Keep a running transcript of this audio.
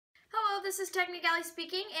this is Tech-nic-Allie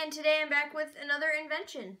speaking, and today I'm back with another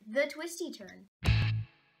invention, the twisty turn.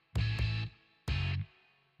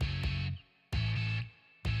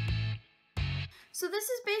 So this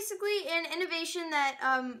is basically an innovation that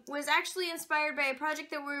was actually inspired by a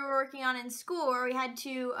project that we were working on in school, where we had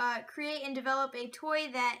to create and develop a toy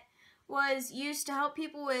that was used to help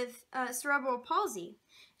people with cerebral palsy.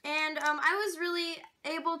 And I was really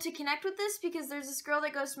able to connect with this because there's this girl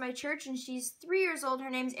that goes to my church, and she's 3 years old. Her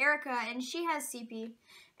name's Erica, and she has CP.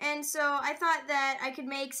 And so I thought that I could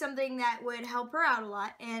make something that would help her out a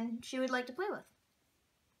lot and she would like to play with.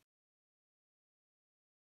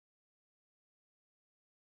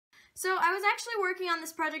 So I was actually working on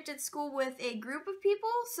this project at school with a group of people.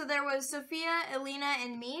 So there was Sophia, Alina,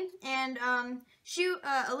 and me. And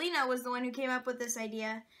Alina was the one who came up with this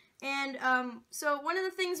idea. And so one of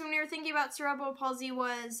the things when we were thinking about cerebral palsy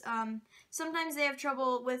was sometimes they have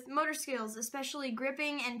trouble with motor skills, especially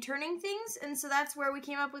gripping and turning things. And so that's where we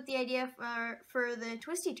came up with the idea for the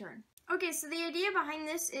twisty turn. Okay, so the idea behind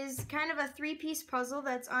this is kind of a 3-piece puzzle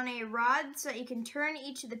that's on a rod so that you can turn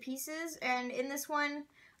each of the pieces. And in this one,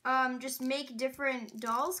 just make different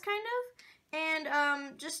dolls, kind of.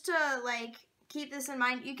 And just to, like, keep this in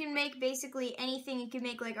mind, you can make basically anything. You can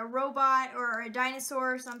make like a robot or a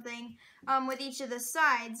dinosaur or something with each of the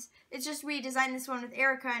sides. It's just we designed this one with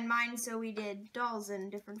Erica in mind, so we did dolls in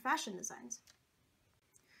different fashion designs.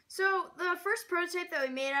 So the first prototype that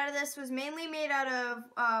we made out of this was mainly made out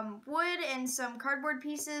of wood and some cardboard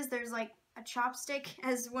pieces. There's like a chopstick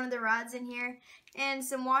as one of the rods in here and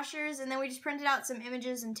some washers, and then we just printed out some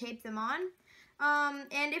images and taped them on.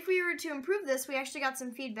 And if we were to improve this, we actually got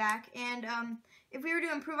some feedback, and if we were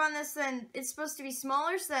to improve on this, then it's supposed to be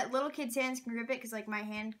smaller so that little kids' hands can grip it, because like my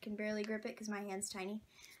hand can barely grip it because my hand's tiny.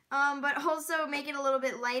 But also make it a little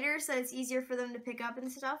bit lighter so that it's easier for them to pick up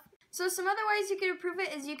and stuff. So some other ways you could improve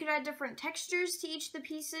it is you could add different textures to each of the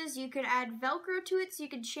pieces. You could add Velcro to it so you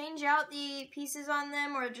could change out the pieces on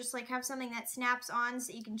them, or just like have something that snaps on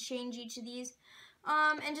so you can change each of these.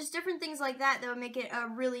 And just different things like that that would make it a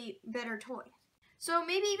really better toy. So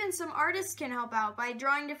maybe even some artists can help out by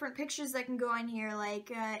drawing different pictures that can go on here, like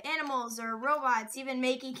animals or robots. Even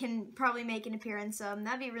Makey can probably make an appearance.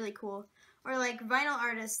 That'd be really cool. Or like vinyl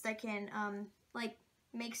artists that can like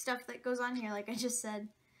make stuff that goes on here, like I just said.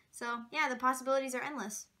 So yeah, the possibilities are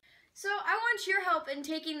endless. So I want your help in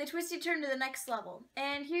taking the twisty turn to the next level,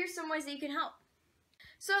 and here's some ways that you can help.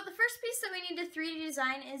 So the first piece that we need to 3D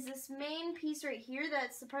design is this main piece right here.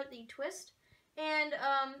 That's the part that you twist. And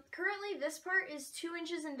currently this part is 2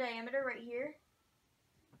 inches in diameter right here.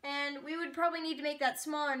 And we would probably need to make that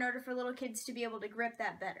smaller in order for little kids to be able to grip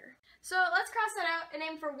that better. So let's cross that out and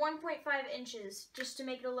aim for 1.5 inches just to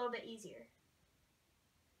make it a little bit easier.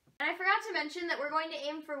 And I forgot to mention that we're going to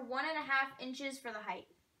aim for 1.5 inches for the height.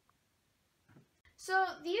 So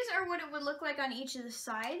these are what it would look like on each of the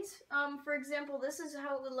sides. For example, this is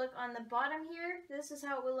how it would look on the bottom here. This is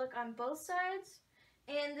how it would look on both sides.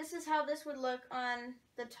 And this is how this would look on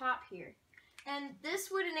the top here. And this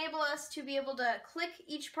would enable us to be able to click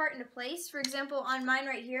each part into place. For example, on mine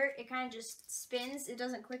right here, it kind of just spins. It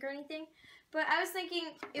doesn't click or anything. But I was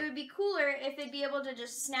thinking it would be cooler if it'd be able to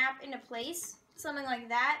just snap into place, something like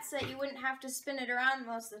that, so that you wouldn't have to spin it around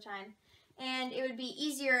most of the time. And it would be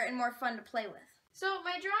easier and more fun to play with. So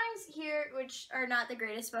my drawings here, which are not the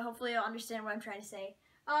greatest, but hopefully you'll understand what I'm trying to say,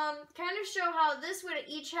 kind of show how this would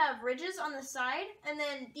each have ridges on the side, and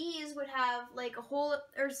then these would have like a hole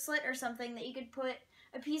or slit or something that you could put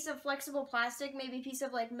a piece of flexible plastic, maybe a piece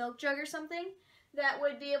of like milk jug or something, that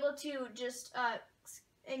would be able to just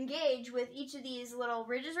engage with each of these little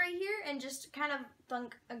ridges right here and just kind of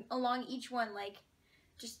thunk along each one, like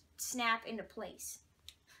just snap into place.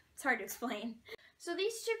 It's hard to explain. So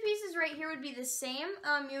these 2 pieces right here would be the same.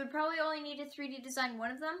 You would probably only need to 3D design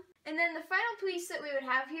one of them. And then the final piece that we would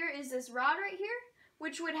have here is this rod right here,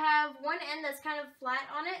 which would have one end that's kind of flat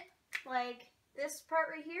on it, like this part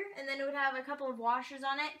right here, and then it would have a couple of washers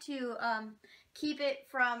on it to keep it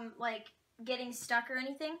from like getting stuck or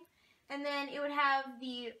anything. And then it would have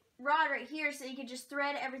the rod right here so you could just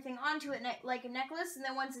thread everything onto it like a necklace, and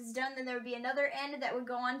then once it's done, then there would be another end that would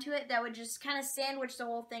go onto it that would just kind of sandwich the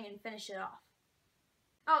whole thing and finish it off.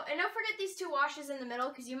 Oh, and don't forget these 2 washers in the middle,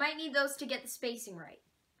 because you might need those to get the spacing right.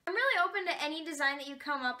 I'm really open to any design that you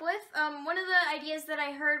come up with. One of the ideas that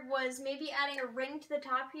I heard was maybe adding a ring to the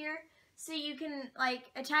top here so you can like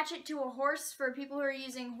attach it to a horse for people who are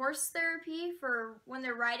using horse therapy for when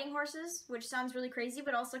they're riding horses, which sounds really crazy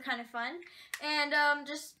but also kind of fun, and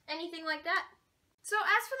just anything like that. So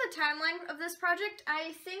as for the timeline of this project,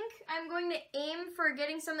 I think I'm going to aim for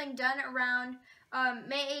getting something done around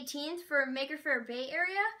May 18th for Maker Faire Bay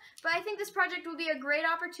Area, but I think this project will be a great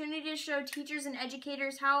opportunity to show teachers and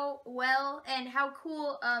educators how well and how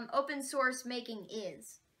cool open source making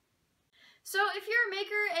is. So if you're a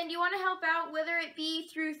maker and you want to help out, whether it be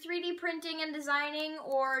through 3D printing and designing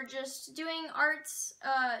or just doing arts,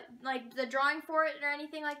 like the drawing for it or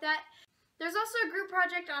anything like that, there's also a group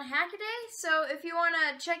project on Hackaday, so if you want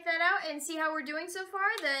to check that out and see how we're doing so far,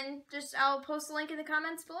 then I'll post a link in the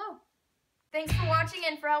comments below. Thanks for watching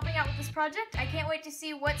and for helping out with this project. I can't wait to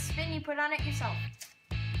see what spin you put on it yourself.